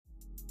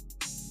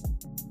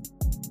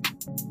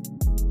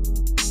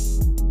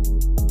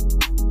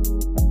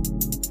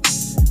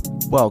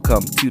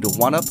Welcome to the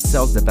One Up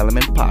Sales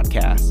Development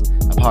Podcast,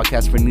 a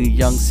podcast for new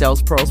young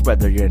sales pros,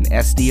 whether you're an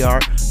SDR,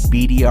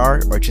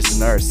 BDR, or just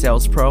another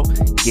sales pro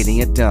getting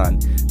it done.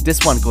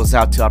 This one goes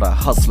out to all the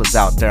hustlers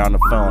out there on the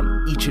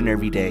phone each and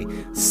every day,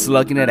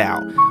 slugging it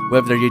out.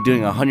 Whether you're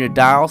doing 100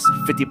 dials,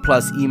 50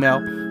 plus email,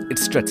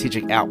 it's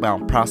strategic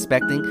outbound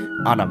prospecting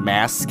on a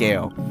mass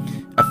scale.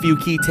 A few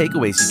key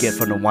takeaways you get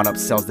from the One Up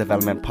Sales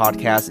Development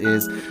Podcast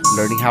is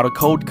learning how to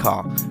cold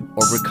call,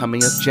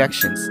 overcoming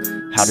objections,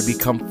 how to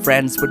become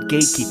friends with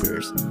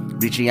gatekeepers,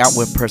 reaching out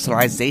with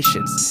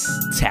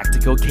personalizations,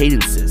 tactical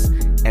cadences,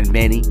 and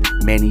many,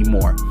 many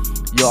more.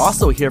 You'll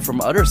also hear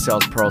from other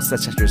sales pros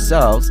such as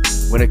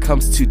yourselves when it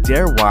comes to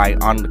their why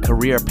on the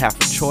career path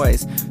of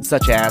choice,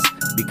 such as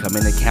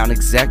becoming an account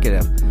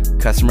executive,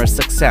 customer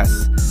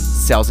success,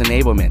 sales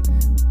enablement,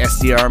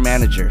 SDR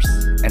managers,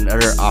 and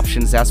other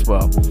options as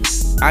well.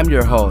 I'm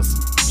your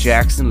host,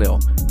 Jackson Lill,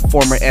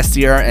 former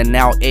SDR and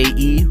now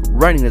AE,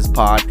 running this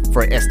pod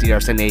for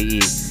SDRs and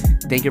AEs.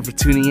 Thank you for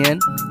tuning in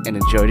and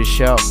enjoy the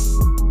show.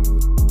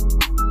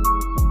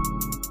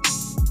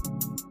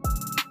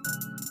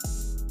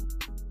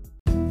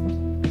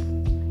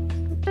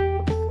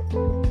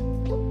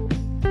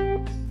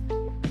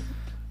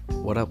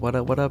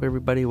 What up,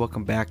 everybody?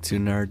 Welcome back to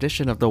another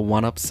edition of the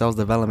One Up Sales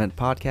Development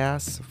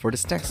Podcast. For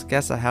this next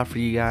guest I have for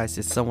you guys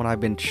is someone I've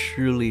been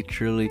truly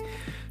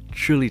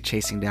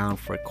chasing down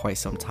for quite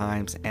some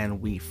time,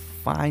 and we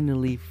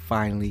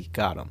finally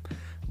got him.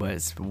 But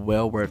it's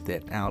well worth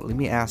it. Now, let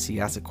me ask you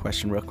guys a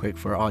question real quick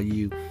for all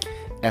you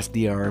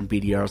SDR and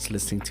BDRs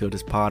listening to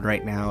this pod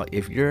right now.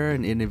 If you're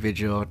an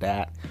individual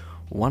that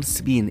wants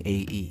to be an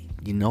AE,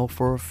 you know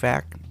for a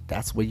fact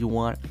that's what you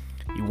want.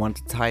 You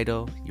want the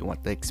title, you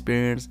want the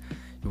experience,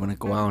 you want to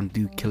go out and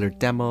do killer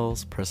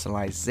demos,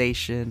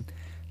 personalization,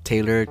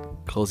 tailored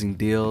closing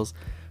deals,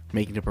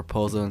 making a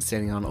proposal and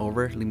sending on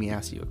over. Let me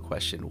ask you a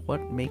question.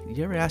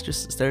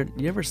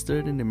 You ever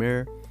stood in the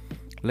mirror,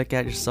 look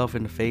at yourself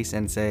in the face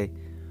and say,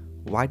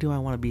 why do I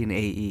want to be an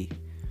AE?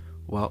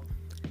 Well,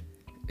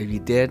 if you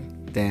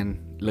did, then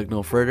look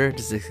no further.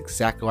 This is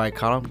exactly why I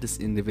call him. This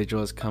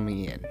individual is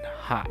coming in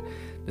hot.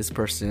 This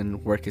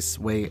person worked his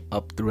way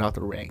up throughout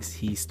the ranks.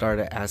 He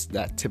started as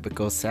that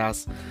typical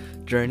SaaS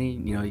journey.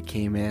 You know, he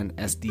came in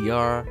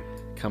SDR,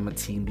 become a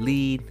team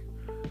lead,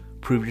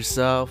 prove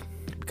yourself,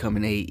 become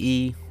an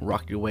AE,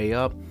 rock your way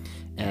up,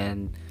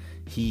 and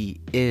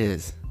he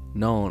is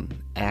known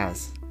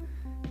as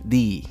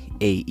the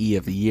AE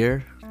of the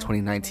Year,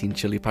 2019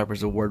 Chili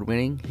Peppers Award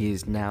winning. He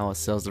is now a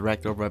sales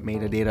director over at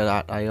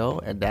Metadata.io,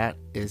 and that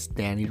is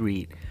Danny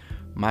Reed.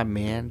 My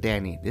man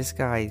Danny, this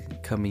guy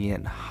coming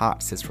in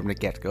hot since from the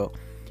get-go.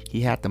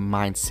 He had the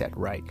mindset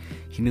right.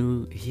 He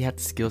knew he had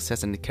the skill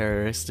sets and the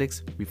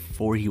characteristics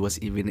before he was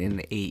even in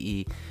the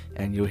AE,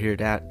 and you'll hear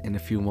that in a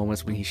few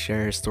moments when he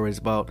shares stories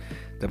about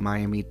the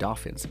Miami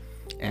Dolphins.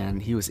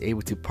 And he was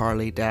able to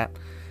parlay that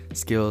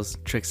skills,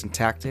 tricks, and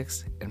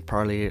tactics and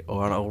parlay it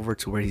on over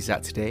to where he's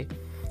at today.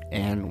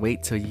 And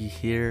wait till you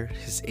hear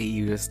his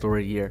AE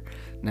story year.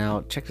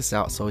 Now check this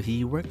out. So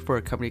he worked for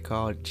a company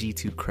called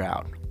G2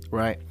 Crowd,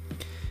 right?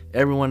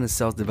 Everyone in the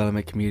sales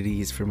development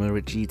community is familiar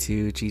with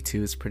G2.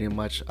 G2 is pretty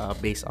much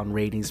based on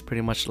ratings,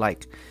 pretty much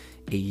like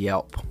a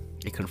Yelp,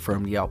 a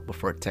confirmed Yelp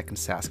before a tech and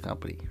SaaS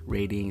company.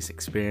 Ratings,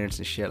 experience,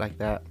 and shit like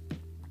that.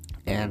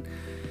 And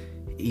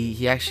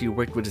he actually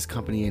worked with this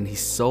company and he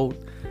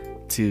sold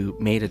to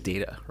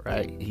Metadata,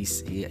 right?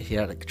 He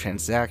had a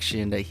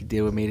transaction that he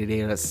did with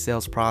Metadata, a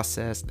sales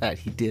process that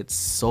he did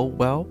so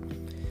well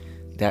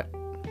that,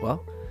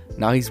 well,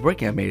 now he's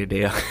working at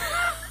Metadata.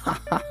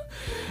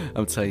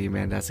 I'm telling you,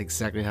 man, that's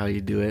exactly how you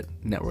do it.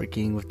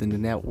 Networking within the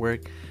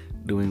network,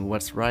 doing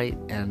what's right,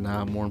 and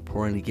more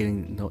importantly,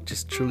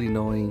 just truly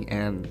knowing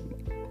and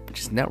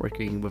just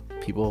networking with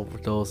people,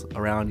 with those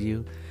around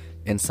you,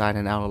 inside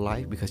and out of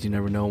life, because you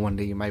never know, one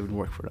day you might even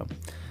work for them.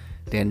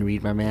 Dan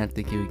Reed, my man,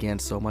 thank you again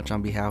so much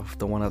on behalf of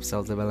the One Up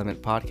Sales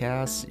Development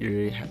Podcast.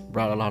 You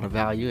brought a lot of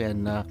value,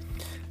 and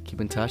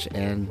keep in touch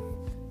and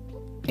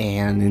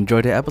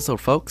enjoy the episode,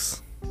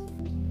 folks.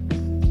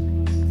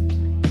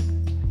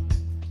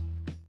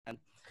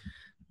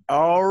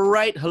 All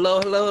right. Hello,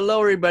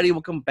 everybody.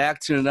 Welcome back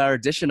to another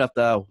edition of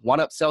the One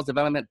Up Sales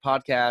Development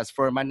Podcast.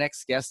 For my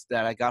next guest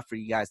that I got for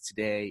you guys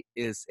today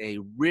is a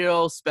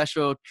real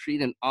special treat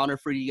and honor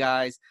for you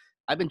guys.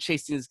 I've been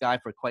chasing this guy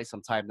for quite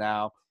some time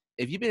now.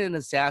 If you've been in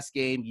the SaaS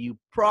game, you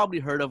probably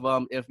heard of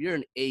him. If you're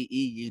an AE,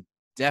 you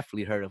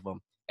definitely heard of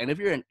him. And if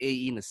you're an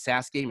AE in the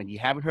SaaS game and you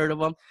haven't heard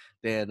of him,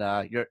 then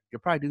you're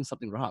probably doing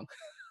something wrong.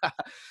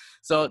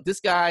 So this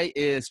guy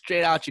is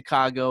straight out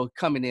Chicago,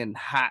 coming in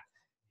hot.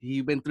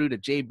 He went through the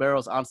Jay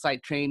Barrows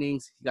on-site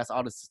trainings. He got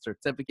all the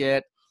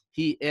certificate.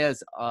 He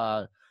is,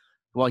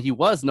 he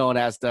was known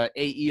as the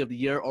AE of the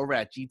Year over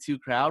at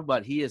G2 Crowd,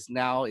 but he is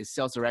now a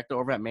sales director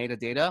over at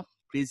Metadata.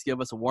 Please give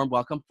us a warm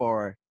welcome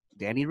for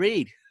Danny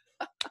Reed.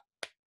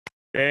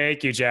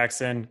 Thank you,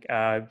 Jackson.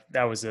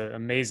 That was an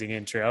amazing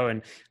intro.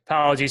 And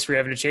apologies for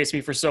having to chase me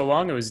for so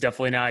long. It was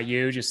definitely not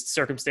you, just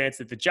circumstance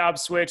that the job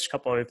switched, a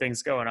couple other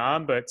things going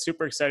on, but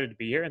super excited to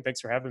be here. And thanks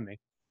for having me.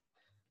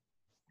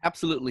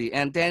 Absolutely.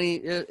 And Danny,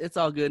 it's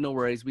all good. No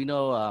worries. We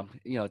know,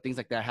 things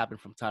like that happen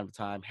from time to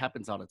time.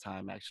 Happens all the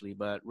time, actually.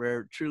 But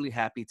we're truly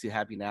happy to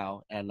have you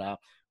now. And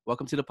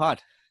welcome to the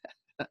pod.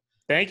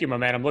 Thank you, my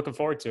man. I'm looking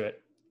forward to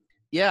it.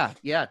 Yeah,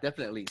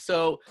 definitely.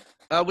 So,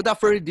 without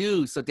further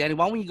ado, so Danny,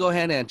 why don't you go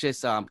ahead and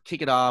just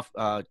kick it off?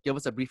 Give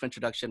us a brief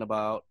introduction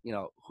about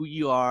who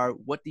you are,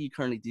 what do you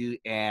currently do,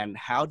 and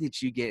how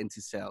did you get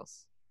into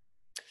sales?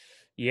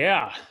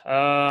 Yeah.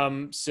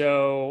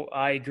 So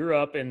I grew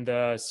up in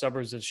the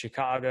suburbs of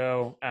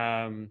Chicago.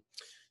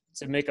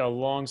 To make a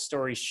long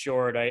story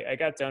short, I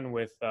got done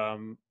with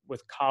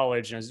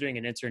college and I was doing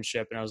an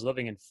internship and I was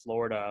living in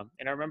Florida.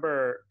 And I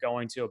remember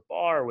going to a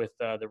bar with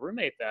the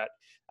roommate that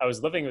I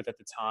was living with at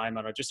the time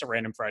on just a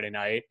random Friday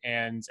night.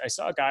 And I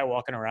saw a guy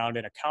walking around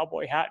in a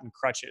cowboy hat and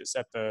crutches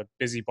at the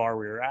busy bar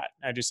we were at.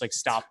 I just like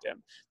stopped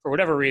him for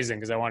whatever reason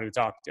because I wanted to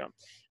talk to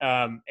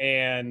him.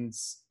 And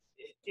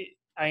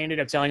I ended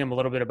up telling him a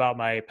little bit about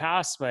my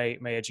past, my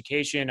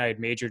education. I had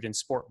majored in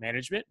sport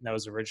management, and that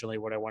was originally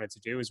what I wanted to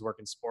do, is work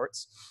in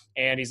sports.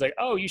 And he's like,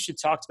 "Oh, you should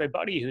talk to my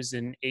buddy who's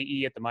an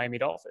AE at the Miami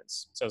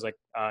Dolphins." So I was like,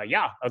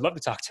 "Yeah, I'd love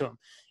to talk to him."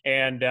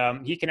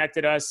 And he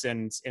connected us,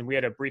 and we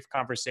had a brief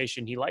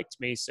conversation. He liked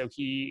me, so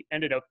he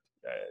ended up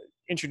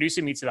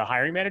introducing me to the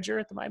hiring manager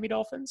at the Miami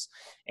Dolphins,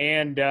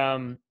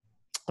 and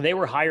they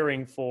were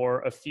hiring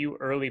for a few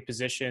early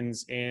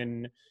positions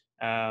in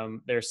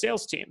their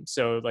sales team.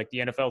 So like the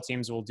NFL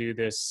teams will do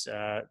this,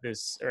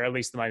 or at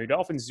least the Miami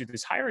Dolphins do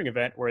this hiring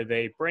event where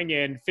they bring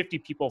in 50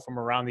 people from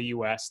around the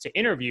U.S. to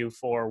interview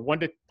for 1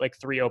 to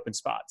 3 open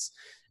spots.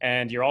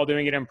 And you're all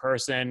doing it in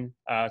person.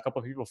 A couple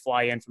of people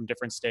fly in from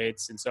different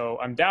states. And so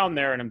I'm down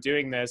there and I'm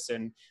doing this,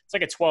 and it's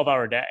like a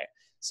 12-hour day.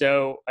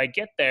 So I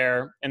get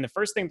there, and the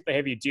first thing that they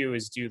have you do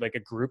is do like a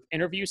group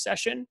interview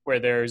session where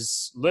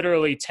there's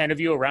literally 10 of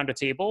you around a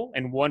table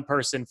and one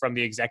person from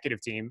the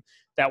executive team.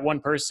 That one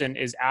person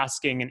is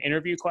asking an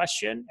interview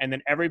question, and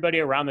then everybody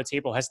around the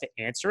table has to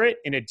answer it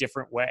in a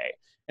different way.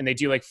 And they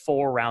do like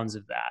 4 rounds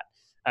of that.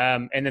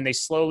 And then they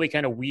slowly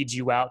kind of weed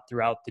you out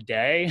throughout the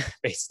day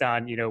based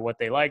on what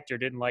they liked or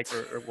didn't like,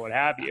 or what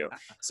have you.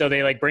 So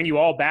they like bring you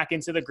all back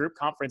into the group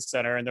conference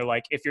center, and they're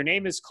like, if your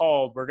name is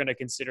called, we're going to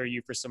consider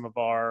you for some of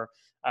our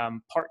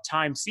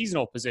part-time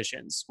seasonal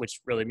positions,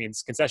 which really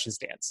means concession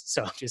stands.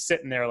 So I'm just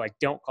sitting there like,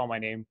 don't call my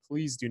name,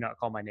 please do not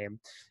call my name.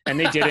 And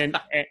they didn't.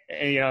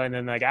 And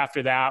then like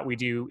after that we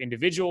do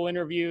individual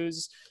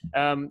interviews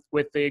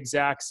with the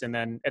execs, and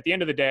then at the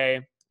end of the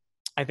day,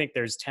 I think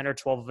there's 10 or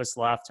 12 of us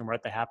left, and we're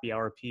at the happy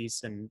hour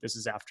piece. And this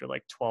is after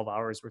like 12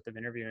 hours worth of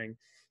interviewing.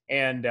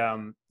 And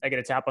I get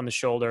a tap on the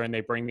shoulder, and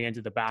they bring me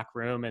into the back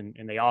room, and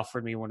they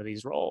offered me one of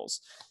these roles.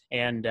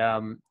 And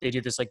they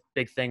do this like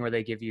big thing where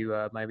they give you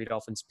a Miami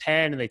Dolphins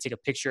pen, and they take a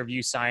picture of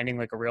you signing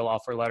like a real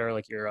offer letter,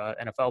 like you're an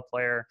NFL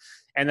player.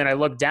 And then I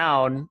look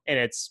down, and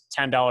it's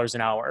 $10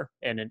 an hour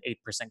and an 8%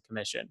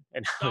 commission.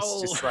 And I was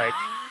Oh. just like,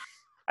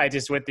 I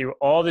just went through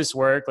all this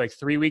work, like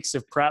 3 weeks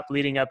of prep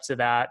leading up to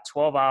that,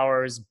 12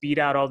 hours, beat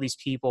out all these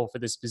people for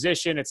this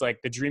position. It's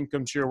like the dream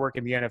come true, work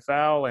in the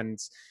NFL. And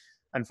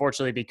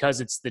unfortunately, because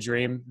it's the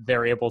dream,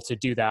 they're able to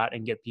do that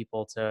and get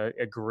people to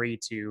agree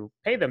to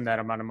pay them that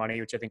amount of money,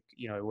 which I think,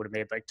 it would have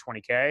made like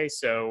 20K.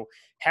 So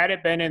had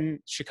it been in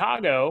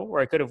Chicago,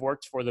 where I could have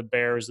worked for the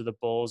Bears or the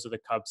Bulls or the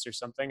Cubs or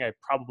something, I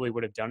probably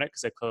would have done it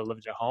because I could have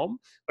lived at home,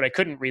 but I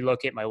couldn't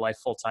relocate my life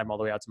full time all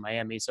the way out to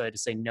Miami. So I had to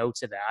say no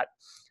to that.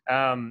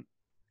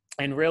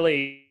 And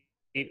really,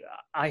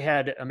 I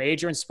had a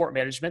major in sport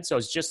management, so I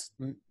was just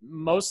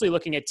mostly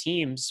looking at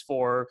teams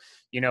for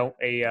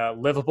a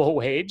livable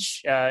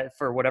wage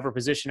for whatever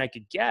position I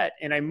could get.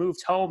 And I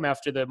moved home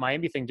after the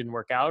Miami thing didn't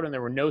work out, and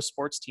there were no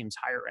sports teams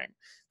hiring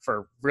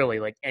for really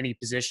like any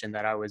position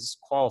that I was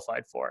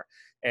qualified for.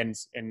 And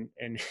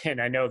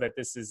I know that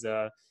this is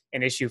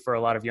an issue for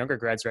a lot of younger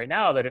grads right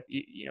now, that if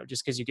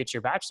just because you get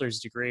your bachelor's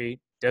degree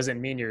doesn't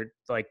mean you're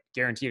like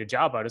guaranteed a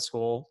job out of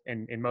school,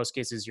 and in most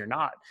cases you're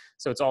not.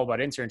 So it's all about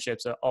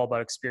internships, all about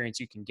experience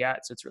you can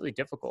get. So it's really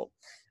difficult.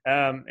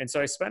 And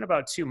so I spent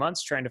about 2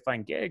 months trying to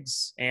find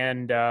gigs,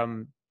 and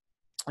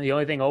the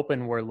only thing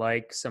open were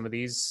like some of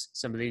these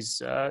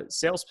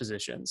sales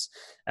positions.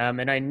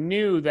 And I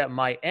knew that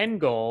my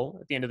end goal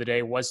at the end of the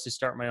day was to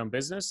start my own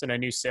business. And I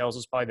knew sales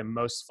was probably the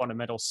most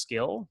fundamental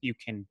skill you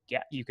can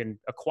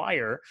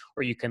acquire,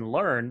 or you can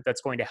learn,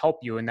 that's going to help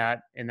you in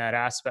that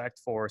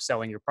aspect for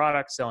selling your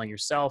product, selling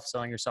yourself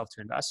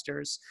to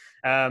investors.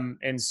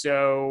 And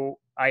so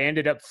I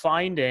ended up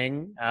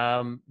finding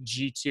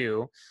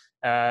G2.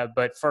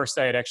 But first,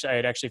 I had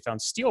actually found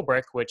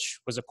SteelBrick, which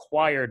was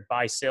acquired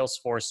by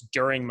Salesforce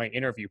during my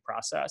interview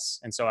process,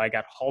 and so I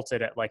got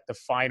halted at like the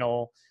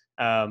final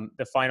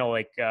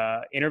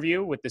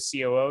interview with the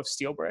COO of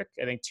SteelBrick.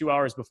 I think 2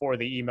 hours before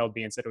they emailed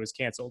me and said it was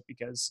canceled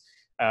because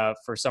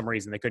for some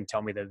reason. They couldn't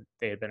tell me that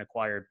they had been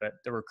acquired, but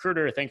the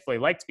recruiter thankfully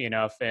liked me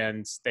enough,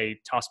 and they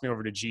tossed me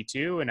over to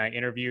G2, and I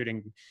interviewed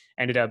and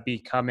ended up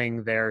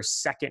becoming their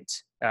second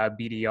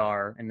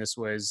BDR, and this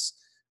was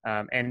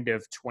end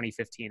of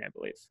 2015, I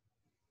believe.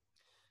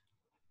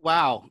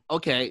 Wow.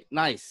 Okay.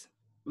 Nice,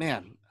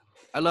 man.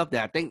 I love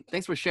that.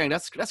 Thanks for sharing.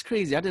 That's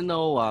crazy. I didn't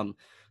know.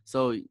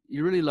 So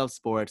you really love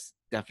sports,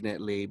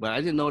 definitely, but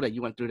I didn't know that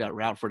you went through that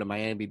route for the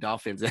Miami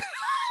Dolphins.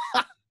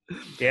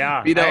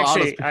 Yeah, You know,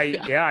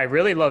 I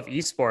really love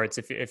esports.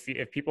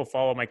 If people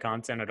follow my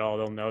content at all,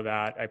 they'll know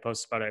that I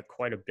post about it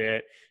quite a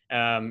bit.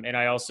 And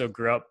I also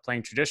grew up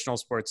playing traditional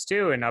sports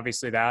too. And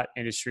obviously that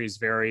industry is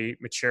very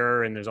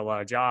mature, and there's a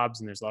lot of jobs,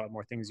 and there's a lot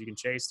more things you can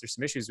chase. There's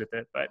some issues with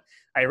it, but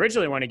I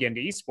originally wanted to get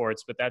into esports,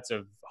 but that's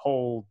a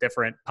whole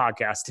different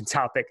podcast and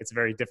topic. It's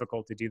very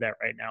difficult to do that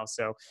right now.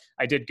 So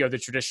I did go the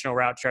traditional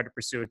route, try to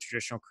pursue a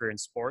traditional career in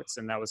sports,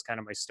 and that was kind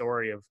of my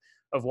story of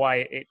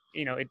why it,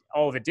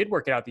 all of it did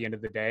work out at the end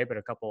of the day, but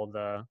a couple of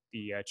the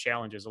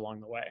challenges along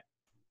the way.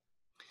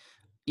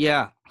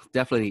 Yeah,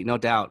 definitely, no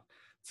doubt.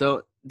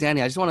 So,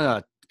 Danny, I just want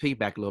to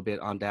piggyback a little bit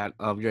on that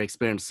of your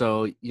experience.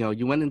 So,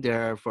 you went in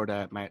there for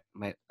the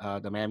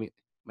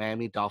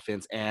Miami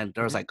Dolphins, and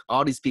there was like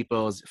all these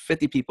people,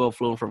 50 people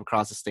flew from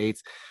across the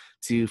states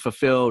to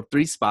fulfill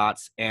 3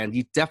 spots, and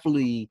you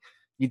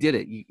did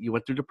it. You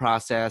went through the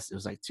process. It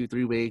was like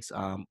 2-3 weeks,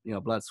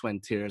 blood, sweat,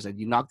 and tears, and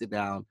you knocked it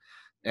down.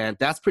 And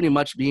that's pretty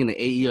much being an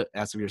AE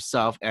as of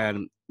yourself.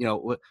 And,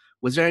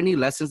 was there any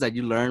lessons that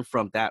you learned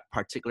from that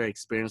particular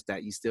experience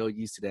that you still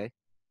use today?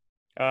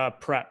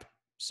 Prep.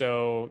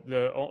 So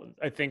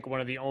I think one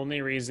of the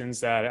only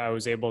reasons that I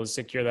was able to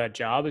secure that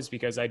job is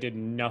because I did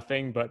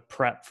nothing but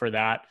prep for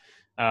that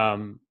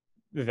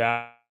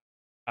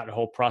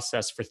whole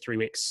process for 3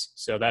 weeks.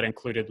 So that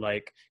included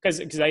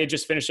because I had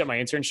just finished up my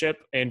internship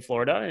in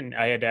Florida, and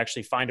I had to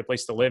actually find a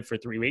place to live for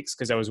 3 weeks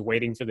because I was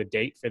waiting for the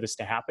date for this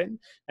to happen.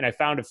 And I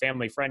found a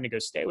family friend to go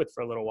stay with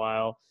for a little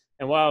while.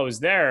 And while I was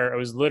there, I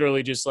was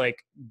literally just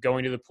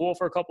going to the pool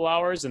for a couple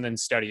hours and then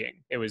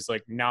studying. It was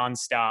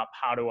nonstop.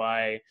 How do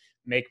I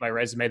make my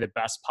resume the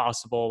best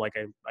possible?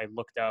 I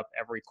looked up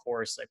every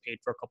course. I paid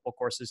for a couple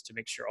courses to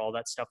make sure all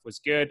that stuff was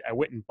good. I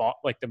went and bought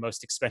the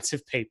most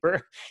expensive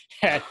paper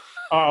at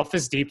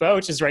Office Depot,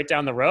 which is right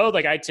down the road.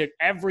 I took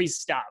every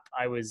stop.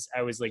 I was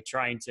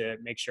trying to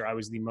make sure I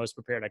was the most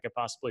prepared I could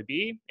possibly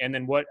be. And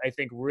then what I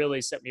think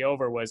really set me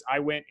over was I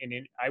went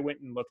and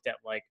looked at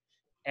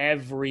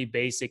every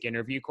basic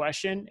interview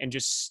question and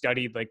just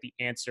studied the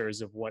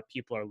answers of what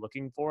people are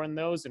looking for in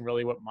those, and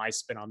really what my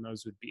spin on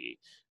those would be,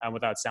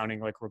 without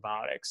sounding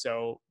robotic.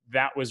 So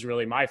that was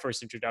really my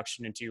first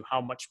introduction into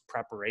how much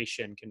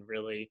preparation can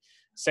really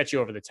set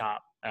you over the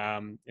top,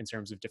 in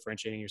terms of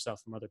differentiating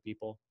yourself from other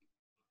people.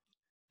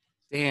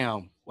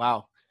 Damn.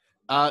 Wow.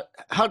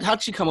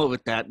 How'd you come up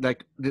with that?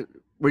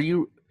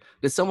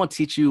 Did someone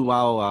teach you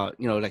while,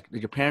 did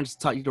your parents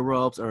taught you the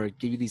ropes or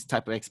give you these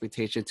type of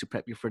expectations to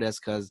prep you for this?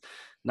 Because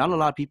not a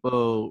lot of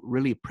people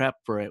really prep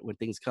for it when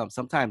things come.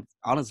 Sometimes,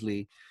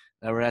 honestly,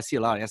 where I see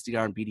a lot of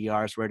SDR and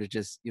BDRs where they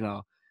just,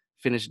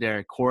 finish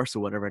their course or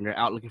whatever, and they're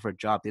out looking for a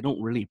job. They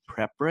don't really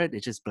prep for it. They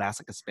just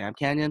blast like a spam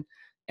canyon.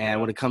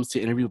 And when it comes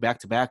to interview back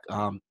to back,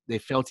 they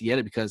fail to get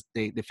it because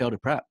they fail to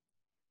prep.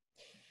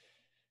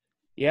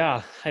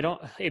 Yeah,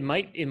 it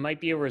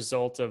might be a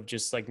result of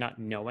just not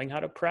knowing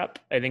how to prep.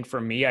 I think for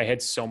me, I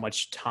had so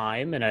much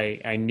time, and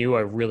I knew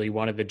I really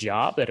wanted the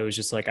job that it was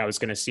just I was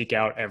going to seek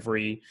out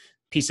every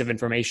piece of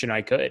information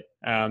I could,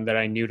 that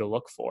I knew to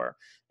look for.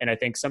 And I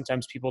think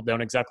sometimes people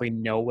don't exactly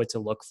know what to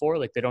look for.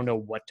 They don't know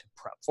what to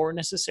prep for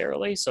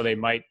necessarily. So they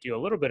might do a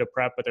little bit of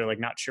prep, but they're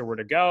not sure where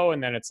to go.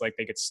 And then it's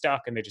they get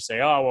stuck and they just say,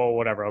 oh, well,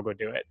 whatever, I'll go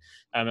do it.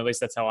 At least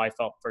that's how I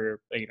felt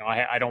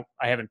I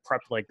haven't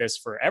prepped like this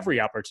for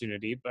every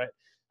opportunity, but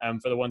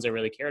for the ones I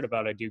really cared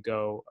about, I do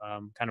go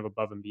kind of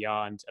above and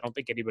beyond. I don't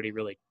think anybody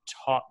really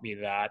taught me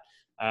that,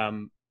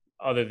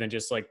 other than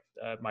just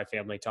my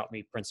family taught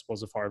me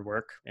principles of hard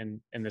work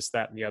and this,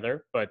 that, and the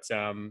other. But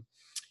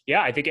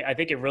yeah, I think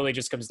it really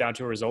just comes down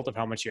to a result of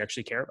how much you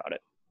actually care about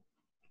it.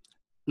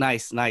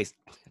 Nice.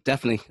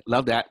 Definitely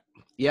love that.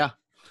 Yeah.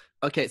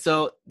 Okay.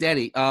 So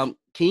Danny, can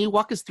you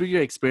walk us through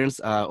your experience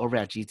over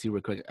at G2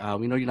 real quick?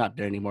 We know you're not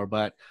there anymore,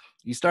 but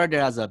you started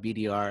there as a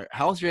BDR.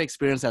 How was your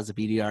experience as a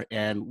BDR?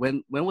 And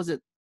when was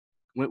it,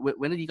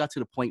 when did you got to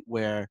the point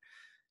where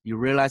you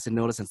realized and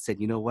noticed and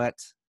said, you know what,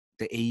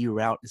 the AU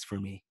route is for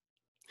me?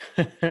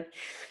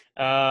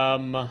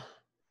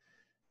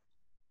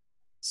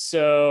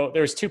 So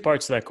there's 2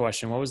 parts to that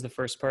question. What was the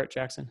first part,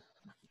 Jackson?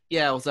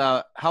 Yeah, it was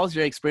how was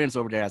your experience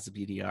over there as a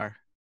BDR?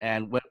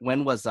 And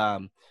when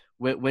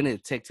did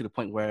it take to the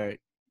point where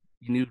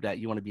you knew that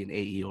you want to be an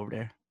AE over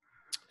there?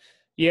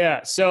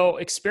 Yeah, so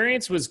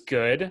experience was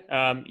good.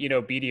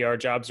 BDR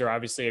jobs are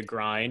obviously a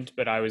grind,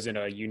 but I was in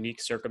a unique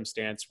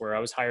circumstance where I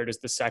was hired as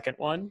the second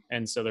one.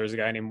 And so there's a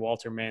guy named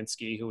Walter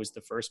Mansky who was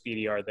the first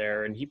BDR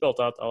there, and he built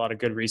out a lot of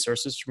good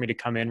resources for me to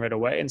come in right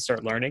away and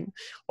start learning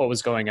what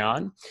was going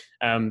on.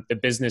 The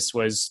business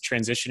was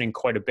transitioning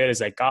quite a bit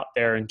as I got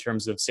there in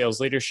terms of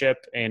sales leadership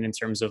and in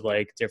terms of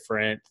like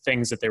different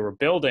things that they were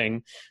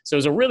building. So it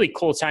was a really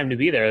cool time to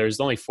be there. There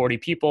was only 40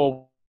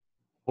 people.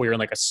 We were in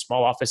like a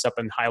small office up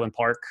in Highland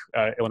Park,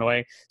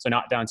 Illinois, so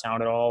not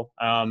downtown at all.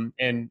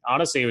 And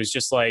honestly, it was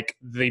just like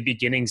the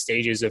beginning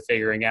stages of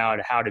figuring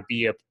out how to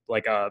be a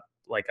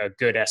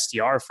good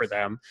SDR for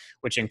them,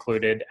 which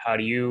included how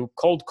do you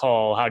cold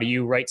call, how do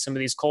you write some of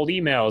these cold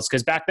emails?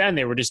 Because back then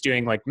they were just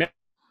doing like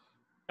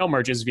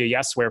merges via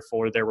Yesware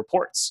for their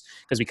reports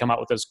because we come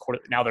out with those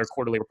now they're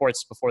quarterly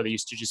reports. Before they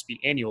used to just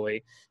be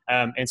annually,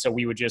 and so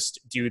we would just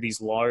do these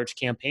large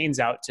campaigns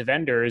out to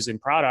vendors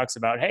and products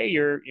about, hey,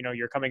 you're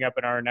coming up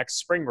in our next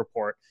spring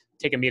report.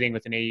 Take a meeting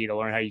with an AE to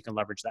learn how you can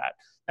leverage that.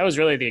 That was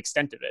really the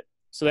extent of it.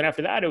 So then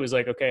after that, it was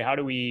like, okay, how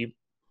do we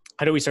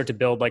start to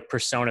build like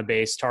persona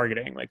based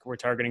targeting? Like we're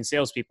targeting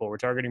salespeople, we're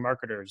targeting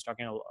marketers,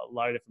 talking to a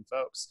lot of different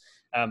folks,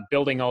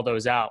 building all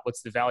those out.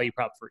 What's the value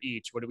prop for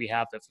each? What do we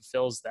have that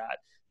fulfills that?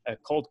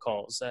 Cold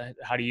calls.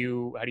 How do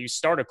you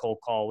start a cold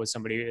call with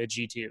somebody at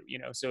G2?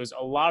 So it was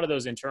a lot of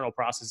those internal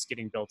processes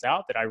getting built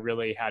out that I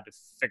really had to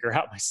figure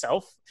out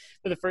myself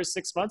for the first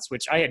 6 months,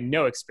 which I had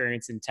no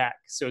experience in tech.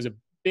 So it was a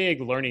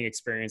big learning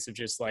experience of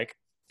just like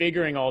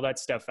figuring all that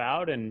stuff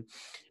out. And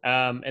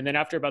then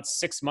after about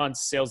 6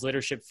 months, sales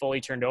leadership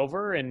fully turned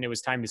over and it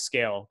was time to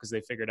scale because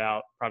they figured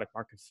out product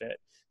market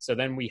fit. So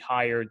then we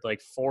hired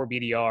like 4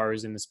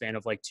 BDRs in the span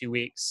of like 2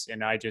 weeks,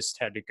 and I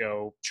just had to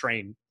go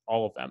train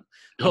all of them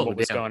on Oh, what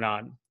was damn. going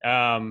on.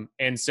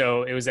 And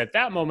so it was at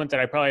that moment that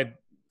I probably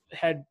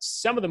had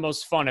some of the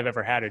most fun I've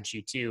ever had at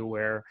G2,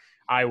 where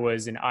I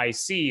was an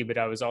IC, but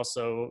I was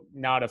also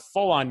not a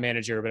full-on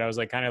manager, but I was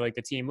like kind of like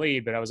the team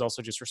lead, but I was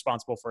also just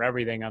responsible for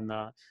everything on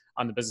the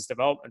business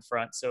development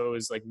front. So it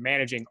was like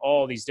managing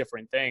all these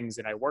different things,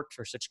 and I worked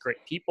for such great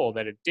people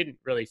that it didn't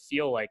really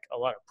feel like a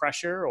lot of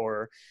pressure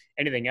or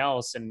anything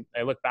else. And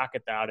I look back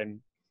at that and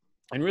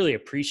really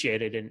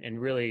appreciate it. And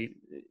really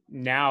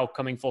now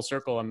coming full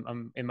circle,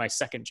 I'm in my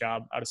second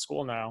job out of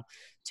school now,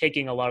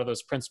 taking a lot of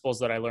those principles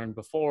that I learned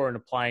before and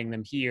applying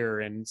them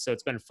here. And so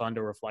it's been fun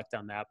to reflect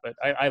on that, but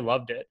I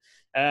loved it.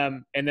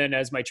 And then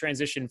as my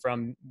transition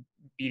from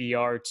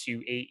BDR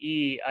to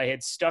AE, I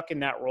had stuck in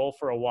that role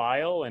for a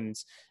while. And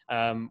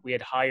we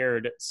had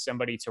hired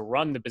somebody to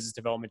run the business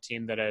development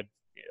team that had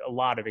a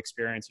lot of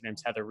experience. Her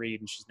name's Heather Reed,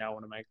 and she's now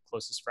one of my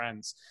closest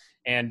friends.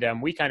 And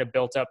we kind of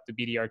built up the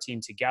BDR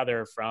team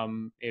together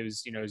from, it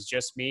was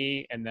just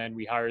me. And then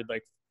we hired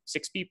like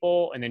 6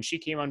 people, and then she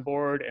came on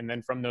board. And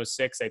then from those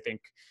 6, I think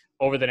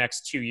over the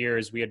next 2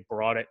 years, we had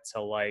brought it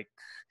to like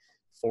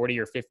 40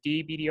 or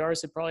 50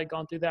 BDRs had probably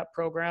gone through that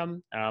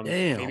program.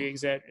 Damn. Maybe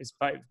exact is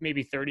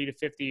maybe 30 to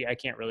 50. I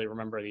can't really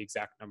remember the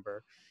exact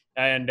number.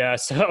 And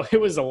so it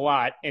was a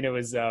lot, and it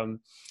was a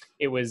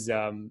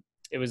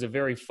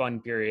very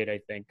fun period. I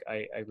think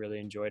I really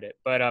enjoyed it.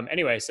 But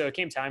anyway, so it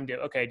came time to,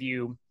 okay,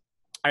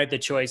 I had the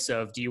choice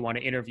of, do you want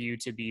to interview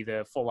to be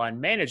the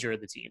full-on manager of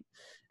the team?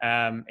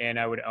 And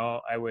I would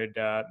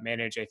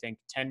manage, I think,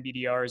 10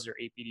 BDRs or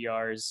 8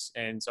 BDRs.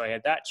 And so I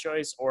had that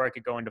choice, or I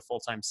could go into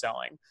full-time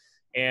selling.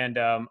 And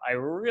I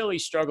really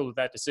struggled with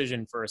that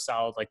decision for a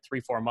solid like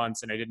 3-4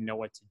 months, and I didn't know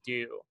what to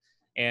do.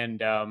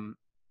 And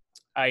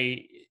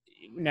I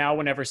now,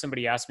 whenever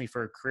somebody asks me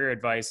for career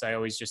advice, I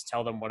always just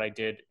tell them what I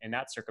did in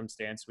that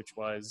circumstance, which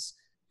was,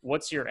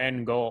 what's your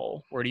end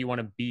goal? Where do you want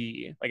to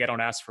be? Like, I don't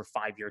ask for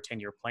 5-year,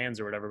 10-year plans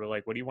or whatever, but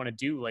like, what do you want to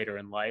do later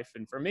in life?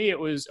 And for me, it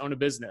was own a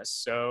business.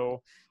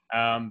 So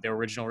the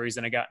original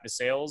reason I got into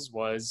sales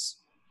was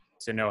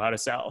to know how to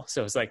sell.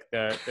 So it's like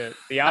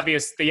the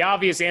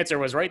obvious answer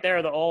was right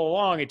there all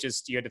along. It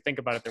just, you had to think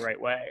about it the right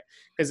way.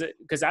 Cause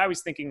I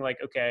was thinking like,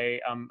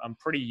 okay, I'm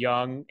pretty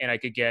young and I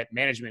could get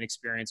management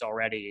experience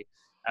already.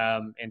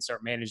 And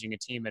start managing a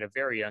team at a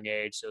very young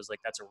age. So it was like,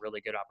 that's a really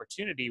good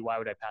opportunity. Why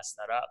would I pass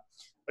that up?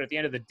 But at the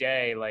end of the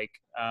day, like,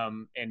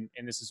 and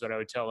this is what I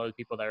would tell other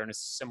people that are in a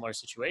similar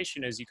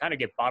situation, is you kind of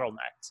get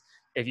bottlenecked.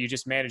 If you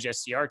just manage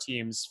SDR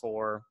teams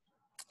for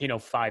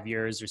 5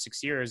 years or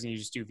 6 years, and you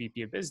just do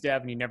VP of Biz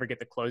Dev and you never get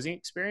the closing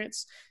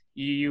experience,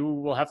 you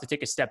will have to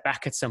take a step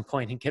back at some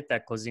point and get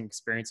that closing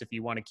experience if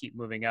you want to keep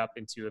moving up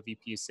into a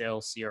VP of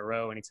sales,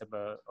 CRO, any type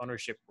of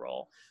ownership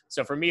role.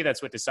 So for me,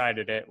 that's what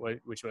decided it,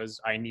 which was,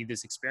 I need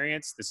this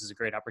experience. This is a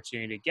great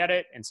opportunity to get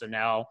it. And so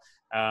now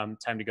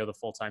time to go the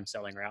full-time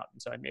selling route.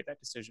 And so I made that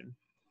decision.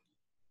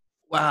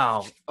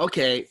 Wow.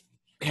 Okay.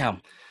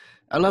 Damn.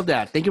 I love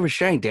that. Thank you for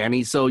sharing,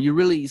 Danny. So you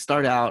really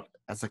start out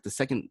as like the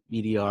second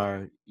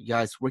BDR. You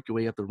guys work your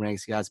way up the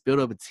ranks. You guys build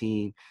up a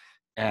team,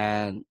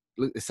 and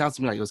it sounds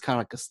to me like it was kind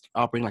of like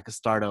operating like a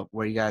startup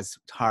where you guys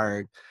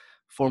hired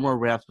 4 more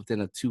reps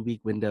within a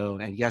 2-week window,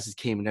 and you guys just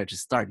came in there,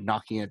 just started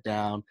knocking it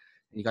down. And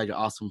you got your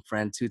awesome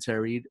friend too,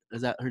 Terry.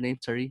 Is that her name?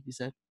 Terry, you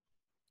said?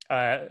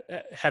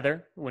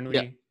 Heather,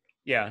 Yeah.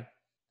 yeah.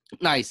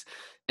 Nice.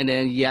 And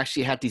then you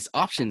actually had these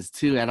options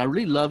too. And I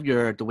really love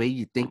the way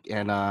you think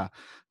and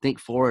think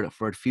forward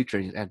for the future.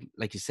 And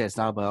like you said, it's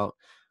not about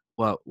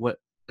what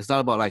it's not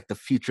about like the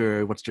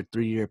future, what's your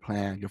 3-year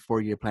plan, your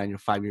 4-year plan, your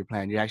 5-year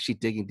plan. You're actually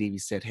digging deep. You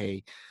said,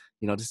 hey,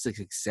 this is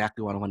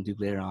exactly what I want to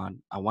do later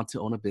on. I want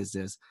to own a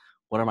business.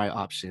 What are my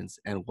options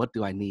and what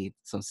do I need?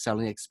 Some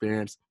selling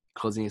experience,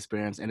 closing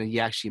experience. And then you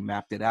actually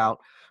mapped it out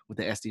with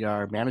the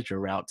SDR manager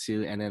route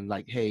too. And then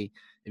like, hey,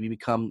 if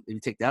you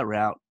take that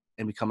route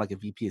and become like a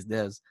VP of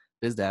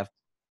biz dev,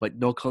 but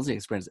no closing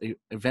experience.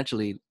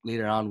 Eventually,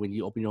 later on, when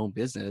you open your own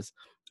business,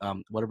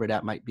 whatever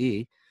that might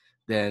be,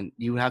 then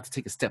you have to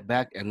take a step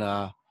back and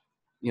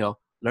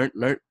learn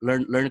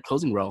a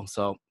closing role.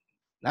 So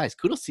nice,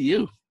 kudos to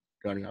you,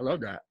 Johnny. I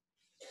love that.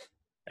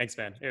 Thanks,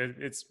 man.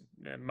 It's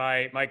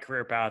my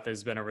career path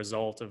has been a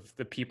result of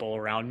the people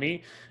around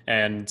me,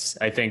 and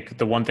I think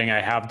the one thing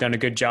I have done a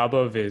good job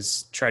of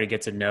is try to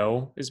get to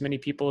know as many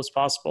people as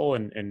possible,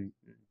 and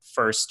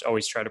first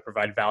always try to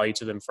provide value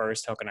to them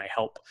first. How can I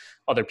help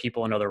other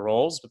people in other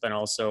roles, but then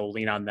also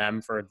lean on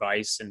them for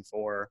advice and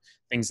for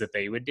things that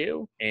they would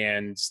do.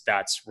 And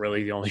that's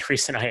really the only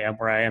reason I am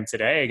where I am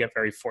today. I get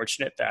very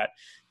fortunate that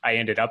I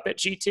ended up at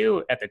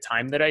G2 at the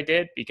time that I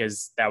did,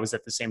 because that was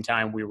at the same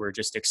time we were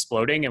just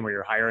exploding and we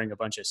were hiring a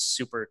bunch of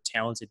super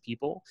talented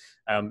people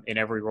in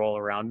every role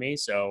around me.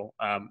 So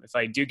if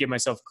I do give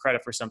myself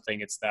credit for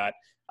something, it's that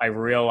I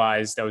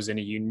realized I was in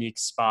a unique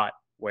spot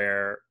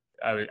where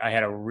I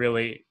had a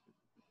really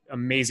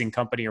amazing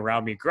company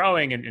around me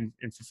growing and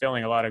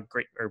fulfilling a lot of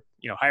great, or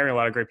hiring a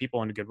lot of great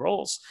people into good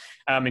roles,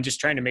 and just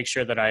trying to make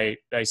sure that I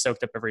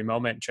soaked up every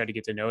moment and tried to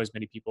get to know as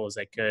many people as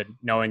I could,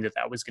 knowing that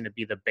that was going to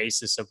be the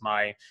basis of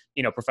my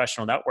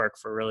professional network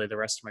for really the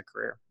rest of my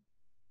career.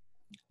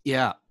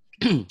 Yeah,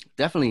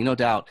 definitely, no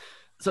doubt.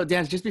 So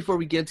Dan, just before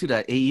we get to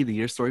the AE of the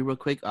year story real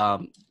quick,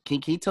 can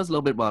you tell us a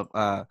little bit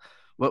about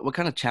what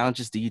kind of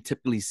challenges do you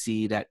typically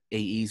see that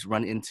AEs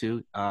run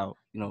into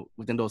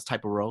within those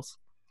type of roles?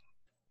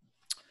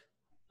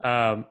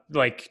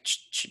 Like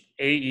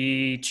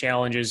AE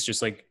challenges,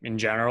 just like in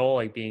general,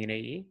 like being an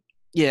AE?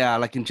 Yeah,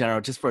 like in general,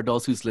 just for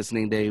those who's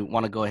listening, they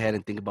want to go ahead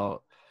and think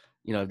about,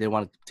 if they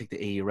want to take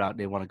the AE route,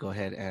 they want to go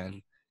ahead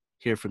and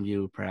hear from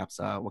you, perhaps,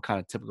 what kind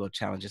of typical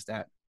challenges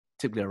that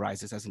typically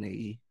arises as an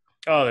AE.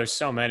 Oh, there's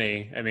so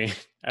many. I mean,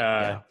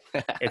 Yeah.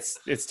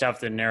 it's tough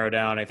to narrow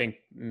down. I think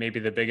maybe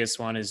the biggest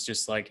one is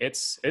just like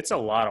it's a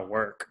lot of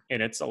work,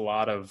 and it's a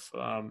lot of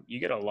you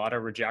get a lot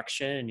of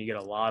rejection, you get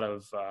a lot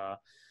of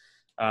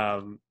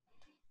um,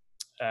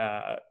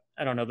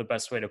 I don't know the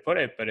best way to put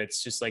it, but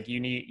it's just like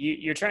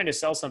you're trying to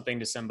sell something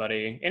to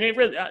somebody, and it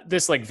really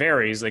this like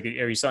varies. Like,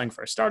 are you selling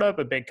for a startup,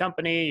 a big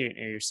company,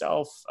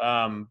 yourself?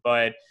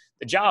 But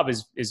the job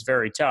is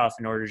very tough.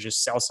 In order to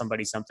just sell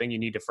somebody something, you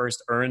need to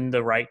first earn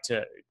the right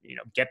to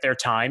get their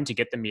time to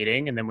get the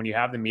meeting, and then when you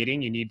have the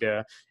meeting, you need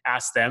to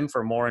ask them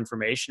for more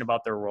information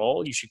about their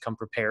role. You should come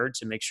prepared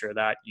to make sure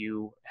that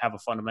you have a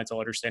fundamental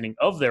understanding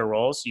of their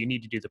role. So you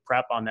need to do the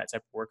prep on that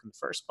type of work in the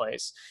first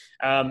place,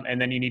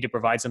 and then you need to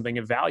provide something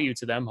of value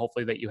to them,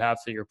 hopefully that you have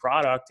for your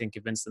product, and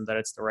convince them that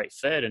it's the right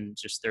fit. And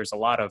just there's a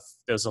lot of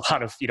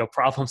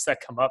problems that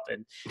come up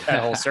in that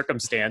whole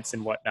circumstance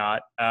and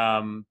whatnot.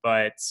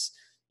 But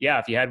yeah,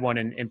 if you had one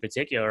in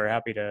particular,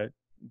 happy to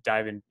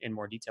dive in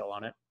more detail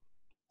on it.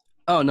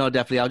 Oh no,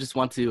 definitely. I just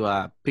want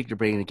to pick your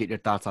brain and get your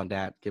thoughts on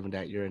that, given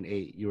that you were an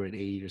AE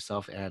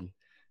yourself, and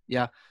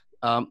yeah.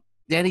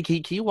 Danny,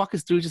 can you walk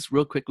us through just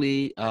real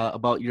quickly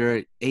about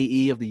your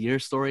AE of the year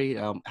story?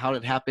 How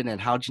did it happen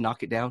and how did you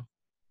knock it down?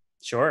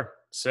 Sure.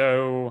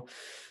 So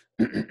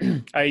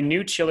I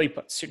knew Chili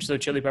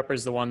Pepper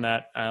is the one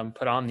that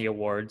put on the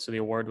award. So the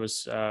award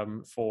was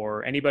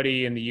for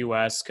anybody in the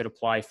U.S. could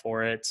apply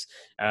for it.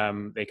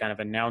 They kind of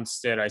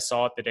announced it. I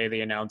saw it the day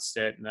they announced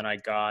it, and then I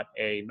got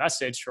a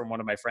message from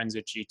one of my friends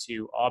at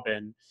G2,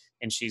 Aubin,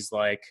 and she's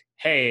like,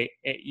 "Hey,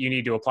 you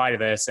need to apply to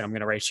this, and I'm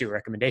going to write you a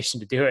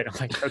recommendation to do it." I'm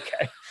like,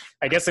 "Okay,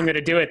 I guess I'm going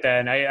to do it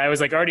then." I was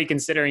like already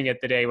considering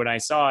it the day when I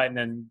saw it, and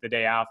then the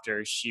day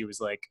after, she was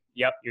like,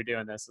 "Yep, you're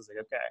doing this." I was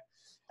like,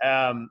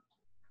 "Okay."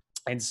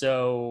 And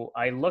so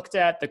I looked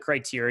at the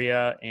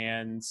criteria,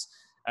 and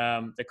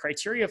the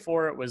criteria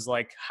for it was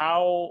like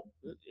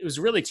it was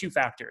really two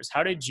factors.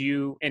 How did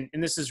you, and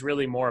this is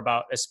really more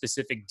about a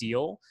specific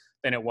deal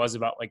than it was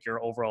about like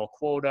your overall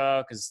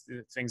quota, because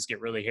things get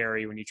really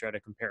hairy when you try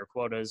to compare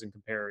quotas and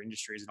compare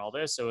industries and all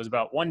this. So it was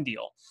about one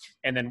deal.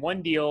 And then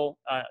one deal,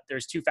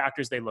 there's two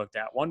factors they looked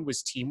at. One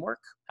was teamwork.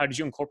 How did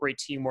you incorporate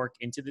teamwork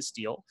into this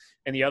deal?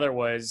 And the other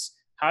was,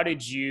 how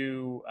did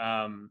you,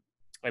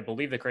 I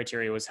believe the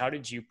criteria was, how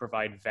did you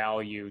provide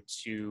value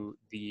to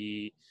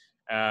the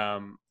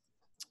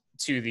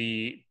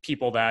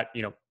people that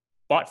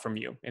bought from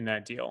you in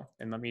that deal?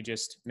 And let me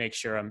just make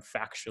sure I'm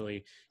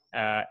factually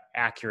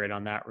accurate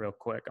on that real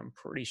quick. I'm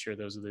pretty sure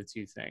those are the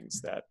two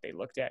things that they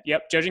looked at.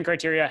 Yep, judging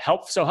criteria.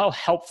 So how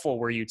helpful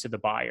were you to the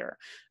buyer?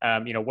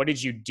 What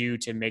did you do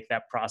to make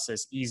that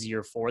process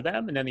easier for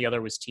them? And then the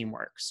other was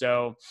teamwork.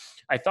 So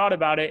I thought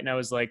about it, and I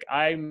was like,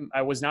 I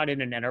was not in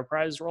an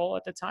enterprise role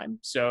at the time,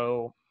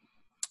 so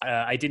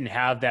I didn't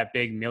have that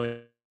big $1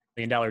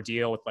 million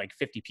deal with like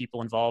 50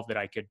 people involved that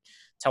I could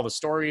tell the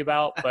story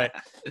about. But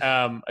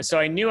so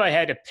I knew I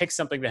had to pick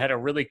something that had a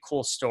really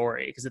cool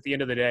story, because at the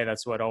end of the day,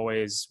 that's what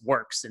always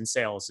works in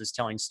sales, is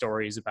telling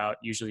stories about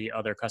usually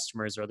other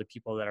customers or other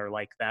people that are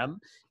like them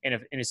in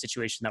a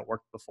situation that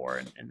worked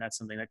before. And that's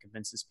something that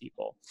convinces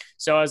people.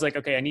 So I was like,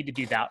 okay, I need to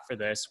do that for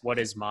this. What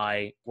is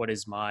my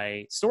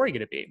story going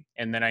to be?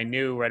 And then I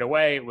knew right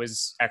away it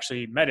was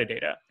actually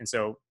metadata. And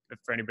so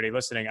for anybody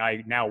listening,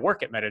 I now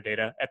work at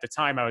Metadata. At the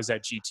time, I was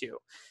at G2,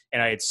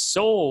 and I had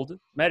sold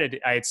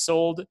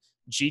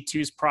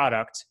G2's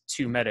product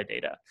to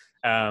Metadata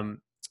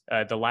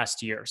the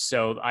last year.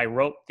 So I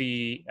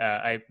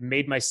I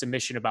made my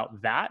submission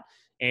about that.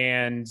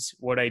 And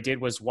what I did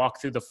was walk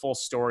through the full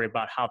story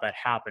about how that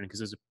happened,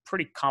 because it was a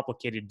pretty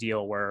complicated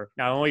deal where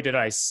not only did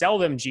I sell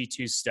them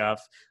G2 stuff,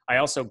 I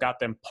also got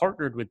them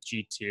partnered with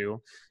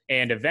G2.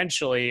 And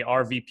eventually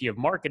our VP of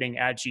marketing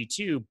at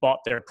G2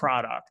 bought their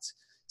product.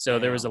 So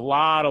there was a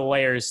lot of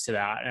layers to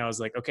that. And I was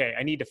like, okay,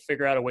 I need to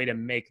figure out a way to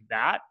make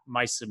that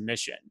my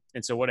submission.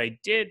 And so what I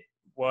did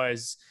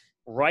was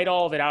write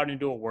all of it out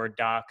into a Word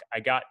doc. I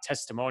got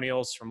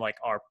testimonials from like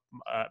our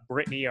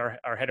Brittany, our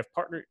head of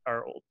partner,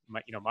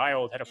 my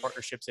old head of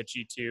partnerships at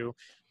G2,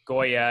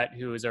 Goyette,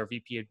 who is our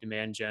VP of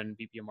demand gen,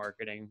 VP of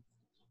marketing,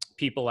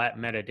 people at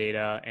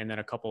Metadata, and then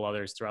a couple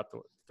others throughout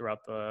the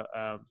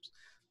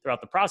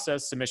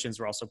process. Submissions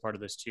were also part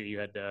of this too. You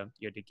had to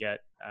get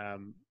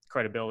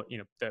credibility,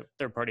 the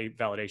third-party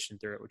validation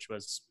through it, which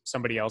was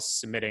somebody else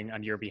submitting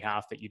on your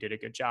behalf that you did a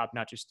good job,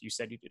 not just you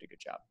said you did a good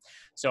job.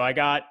 So I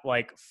got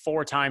like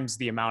 4 times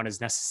the amount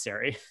as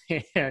necessary.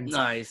 And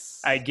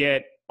Nice. I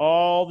get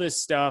all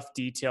this stuff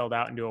detailed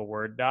out into a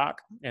Word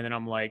doc. And then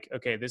I'm like,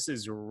 okay, this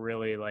is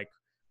really like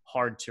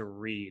hard to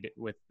read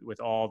with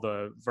all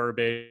the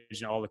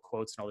verbiage and all the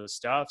quotes and all this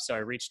stuff. So I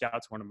reached out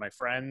to one of my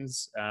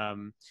friends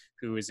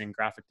who is in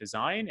graphic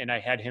design, and I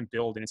had him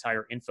build an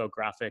entire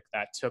infographic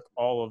that took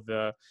all of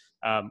the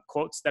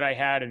quotes that I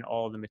had and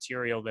all of the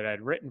material that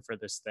I'd written for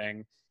this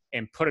thing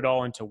and put it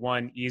all into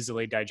one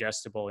easily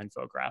digestible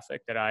infographic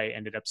that I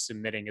ended up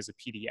submitting as a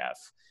PDF.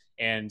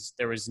 And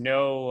there was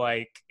no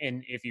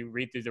and if you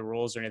read through the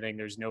rules or anything,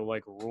 there's no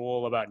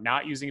rule about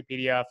not using a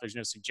PDF. There's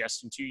no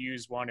suggestion to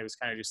use one. It was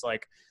kind of just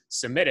like,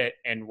 submit it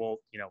and we'll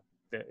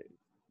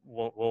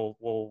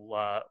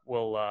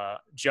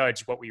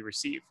judge what we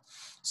receive.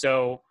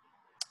 So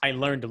I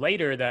learned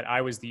later that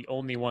I was the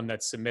only one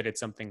that submitted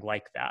something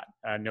like that.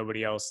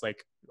 Nobody else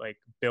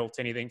built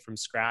anything from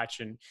scratch.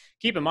 And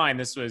keep in mind,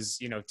 this was,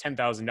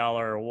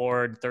 $10,000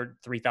 award,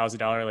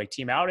 $3,000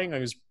 team outing. It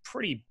was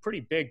pretty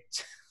big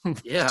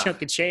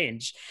chunk of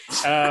change.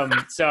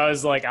 So I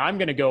was like, I'm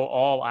going to go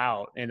all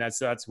out. And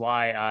that's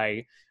why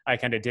I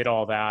kind of did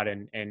all that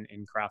and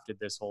crafted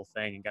this whole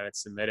thing and got it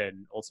submitted.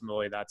 And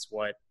ultimately that's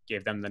what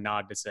gave them the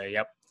nod to say,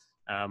 yep,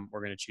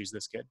 we're going to choose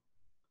this kid.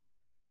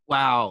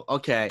 Wow.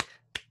 Okay.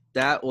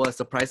 That was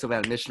the price of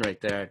admission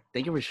right there.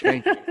 Thank you for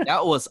sharing.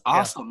 That was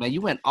awesome, man. You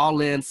went all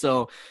in.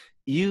 So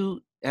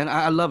and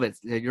I love it.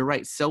 You're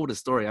right. Sell the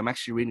story. I'm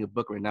actually reading a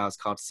book right now. It's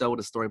called Sell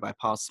the Story by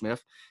Paul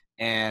Smith.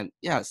 And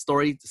yeah,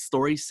 story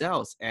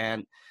sells.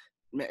 And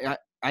I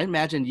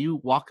imagine you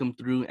walk them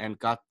through and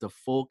got the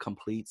full,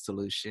 complete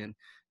solution.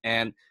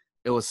 And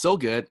it was so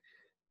good.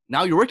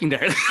 Now you're working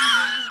there.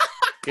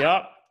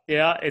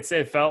 Yeah,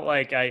 it felt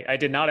like I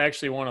did not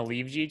actually want to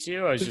leave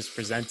G2. I was just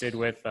presented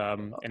with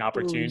an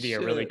opportunity I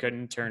really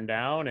couldn't turn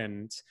down.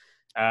 And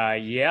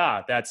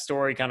that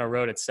story kind of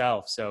wrote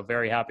itself. So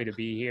very happy to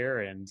be here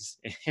and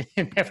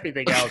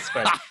everything else.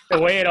 But the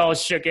way it all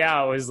shook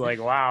out was like,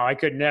 wow, I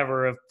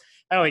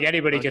don't think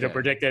anybody could have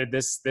predicted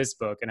this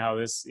book and how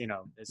this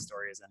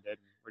story has ended.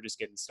 We're just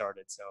getting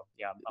started. So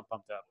yeah, I'm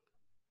pumped up.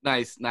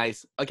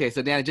 Nice. Okay,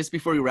 so Dan, just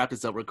before we wrap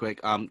this up real quick,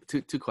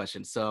 two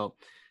questions. So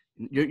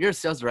you're a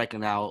sales director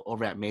now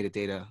over at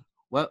Metadata.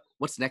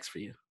 What's next for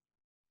you?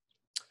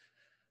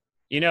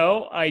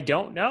 I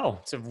don't know.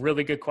 It's a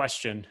really good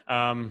question.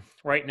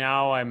 Right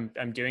now, I'm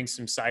doing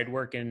some side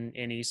work in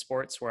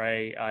esports where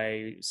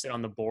I sit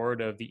on the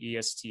board of the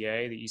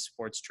ESTA, the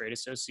Esports Trade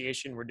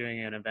Association. We're doing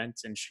an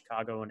event in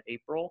Chicago in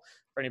April.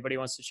 For anybody who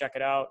wants to check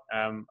it out,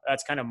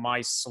 that's kind of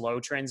my slow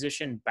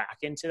transition back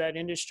into that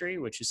industry,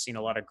 which has seen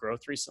a lot of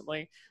growth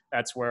recently.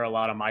 That's where a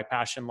lot of my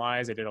passion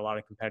lies. I did a lot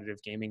of competitive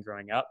gaming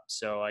growing up,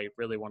 so I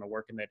really want to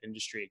work in that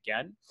industry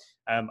again.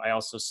 I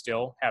also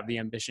still have the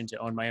ambition to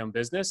own my own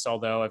business,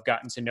 although I've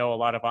gotten to know a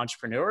lot of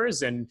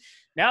entrepreneurs, and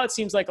now it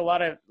seems like a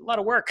lot of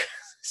work.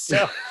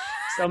 So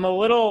I'm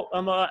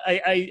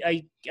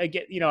I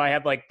get, I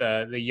had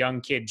the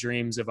young kid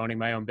dreams of owning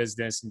my own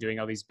business and doing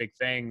all these big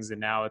things. And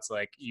now it's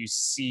like, you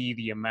see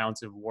the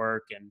amount of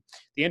work, and at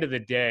the end of the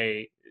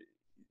day,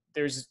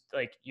 there's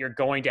you're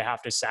going to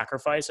have to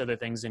sacrifice other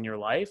things in your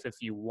life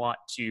if you want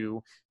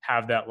to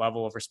have that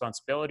level of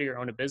responsibility or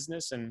own a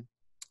business. And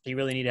you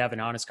really need to have an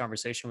honest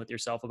conversation with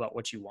yourself about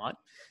what you want.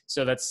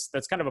 So that's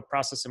kind of a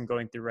process I'm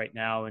going through right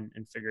now and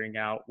figuring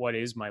out what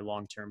is my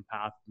long-term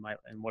path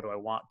and what do I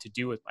want to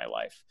do with my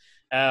life.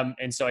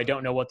 And so I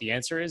don't know what the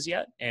answer is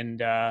yet.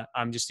 And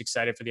I'm just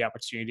excited for the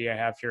opportunity I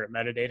have here at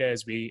Metadata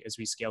as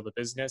we scale the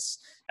business.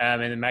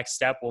 And the next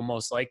step will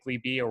most likely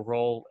be a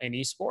role in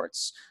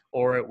esports,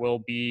 or it will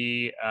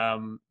be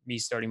me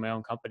starting my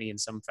own company in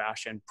some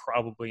fashion,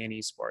 probably in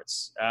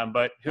esports.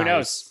 But who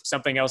knows?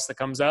 Something else that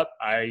comes up,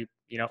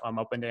 I'm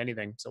open to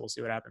anything. So we'll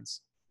see what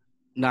happens.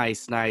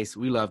 Nice.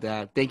 We love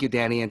that. Thank you,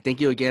 Danny. And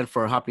thank you again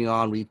for hopping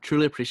on. We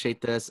truly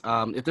appreciate this.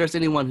 If there's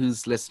anyone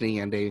who's listening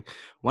and they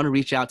want to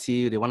reach out to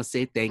you, they want to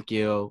say thank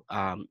you,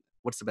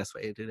 what's the best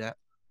way to do that?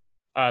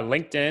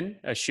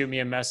 LinkedIn, shoot me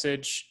a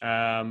message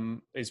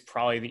is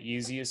probably the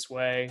easiest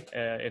way.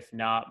 If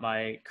not,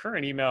 my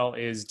current email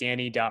is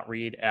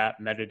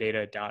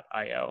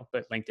danny.reed@metadata.io,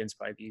 but LinkedIn's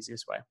probably the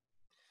easiest way.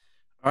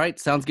 All right.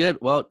 Sounds good.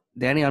 Well,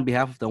 Danny, on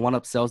behalf of the One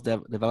Up Sales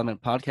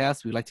Development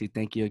Podcast, we'd like to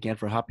thank you again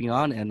for hopping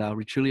on, and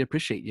we truly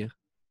appreciate you.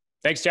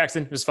 Thanks,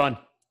 Jackson. It was fun.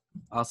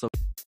 Awesome.